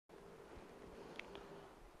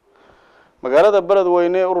magaalada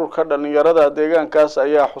Baladweyne ururka dhalinyarada deegaankaas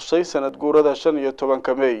ayaa xusay sanad guurada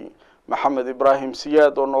 15 May. Maxamed Ibrahim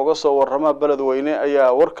Siyaad oo nooga soo warrama Baladweyne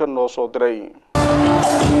ayaa warkan noo soo diray.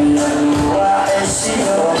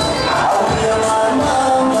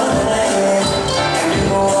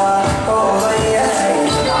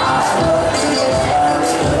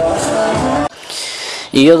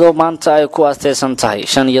 iyadoo maanta ay ku aastaysan tahay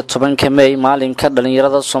 15 May maalinka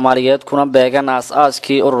dhalinyarada Soomaaliyeed kuna beegan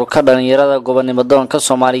aas-aaskii ururka dhalinyarada gobonnimadoonka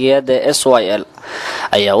Soomaaliyeed ee SYL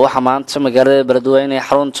ayaa waxa maanta magaalada Baladweyne ee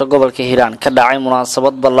xarunta gobolka Hiiraan ka dhacay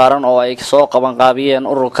munaasabad ballaaran oo ay soo qaban qaabiyeen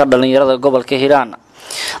ururka dhalinyarada gobolka Hiiraan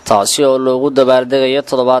taasi oo loogu dabaaldegayo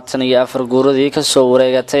 74 guuradii ka soo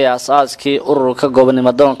wareegatay aas-aaskii ururka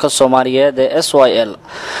gobonnimadoonka Soomaaliyeed ee SYL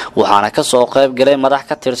waxaana ka soo qayb galay madax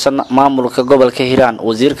ka tirsan maamulka gobolka Hiiraan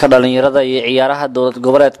wasiirka dhalinyarada iyo ciyaaraha dowlad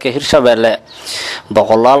goboleedka Hirshabeelle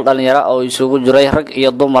boqolaal dhalinyaro oo isugu jiray rag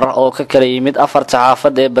iyo dumar oo ka kala yimid afarta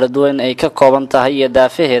xaafad ee Baladweyne ay ka kooban tahay iyo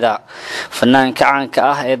daafaheeda fanaanka caanka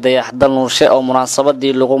ah ee dayaxdal nuurshe oo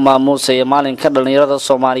munaasabadii lagu maamuusay maalinka dhalinyarada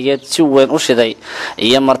Soomaaliyeed si weyn u shiday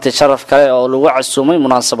iyo marti sharaf kale oo lagu casuumay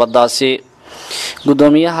munaasabadaasi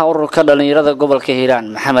gudoomiyaha ururka dhalinyarada gobolka Hiiraan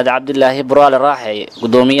Maxamed Cabdilaahi Buraale Raaxay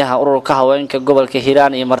gudoomiyaha ururka haweenka gobolka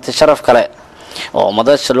Hiiraan iyo marti sharaf kale oo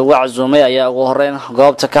madasha lagu casuumay ayaa ugu horeyn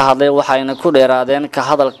goobta ka hadlay waxayna ku dheeraadeen ka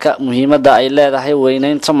hadalka muhiimadda ay leedahay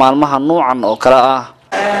weynaynta maalmaha noocan oo kala ah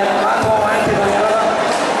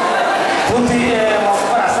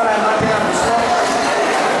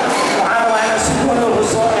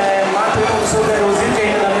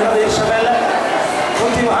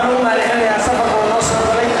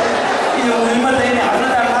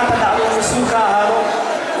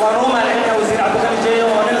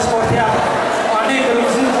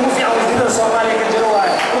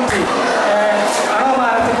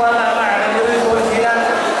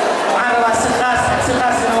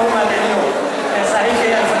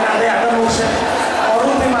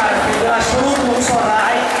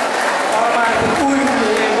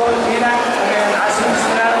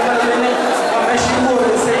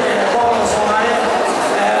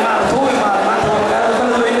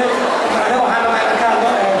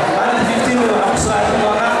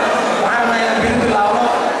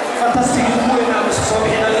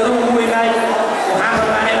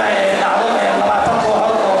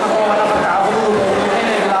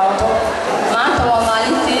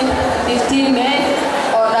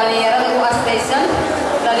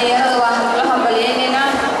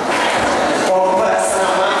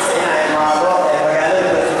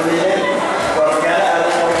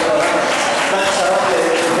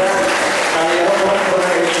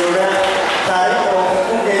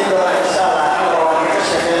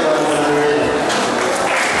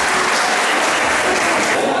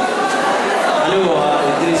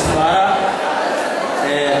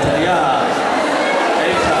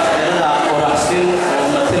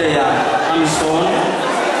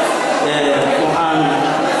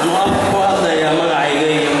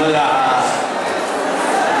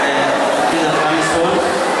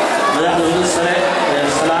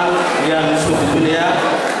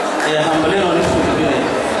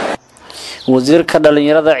wasiirka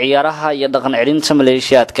dhalinyarada ciyaaraha iyo dhaqan celinta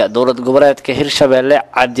maleeshiyaadka dowlad goboleedka Hirshabeelle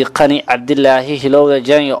Cabdiqani Cabdilaahi Hilowga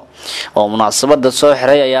Janyo oo munaasabada soo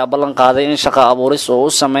xiray ayaa ballan qaaday in shaqo abuuris oo u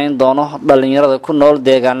sameyn doono dhalinyarada ku nool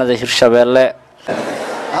deegaanada Hirshabeelle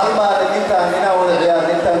hal maalin intaan wada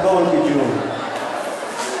ciyaarnay gobolka joogo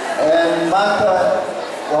maanta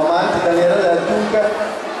waa maalinta dhalinyarada adduunka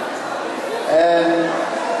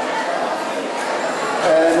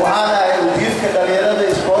waxaana ay wasiirka dhalinyarada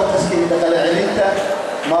isboortiska iyo dhaqan celinta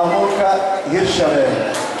maamulka Hirshabeelle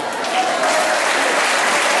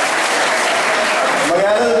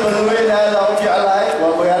magaalada Baladweyne aad u jeclahay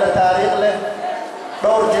waa magaalo taariikh leh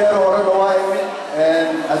dhowr jeer hore dhawaayay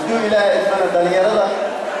adduun ilaahay ismana dhalinyarada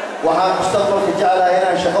waxaan mustaqbalka jeclahay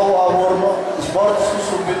inaan shaqo u abuurno isboortis ku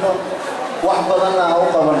subino wax badan u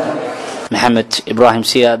qabano Maxamed Ibrahim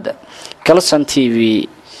Siyaad Kalsan TV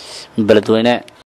Baladweyne.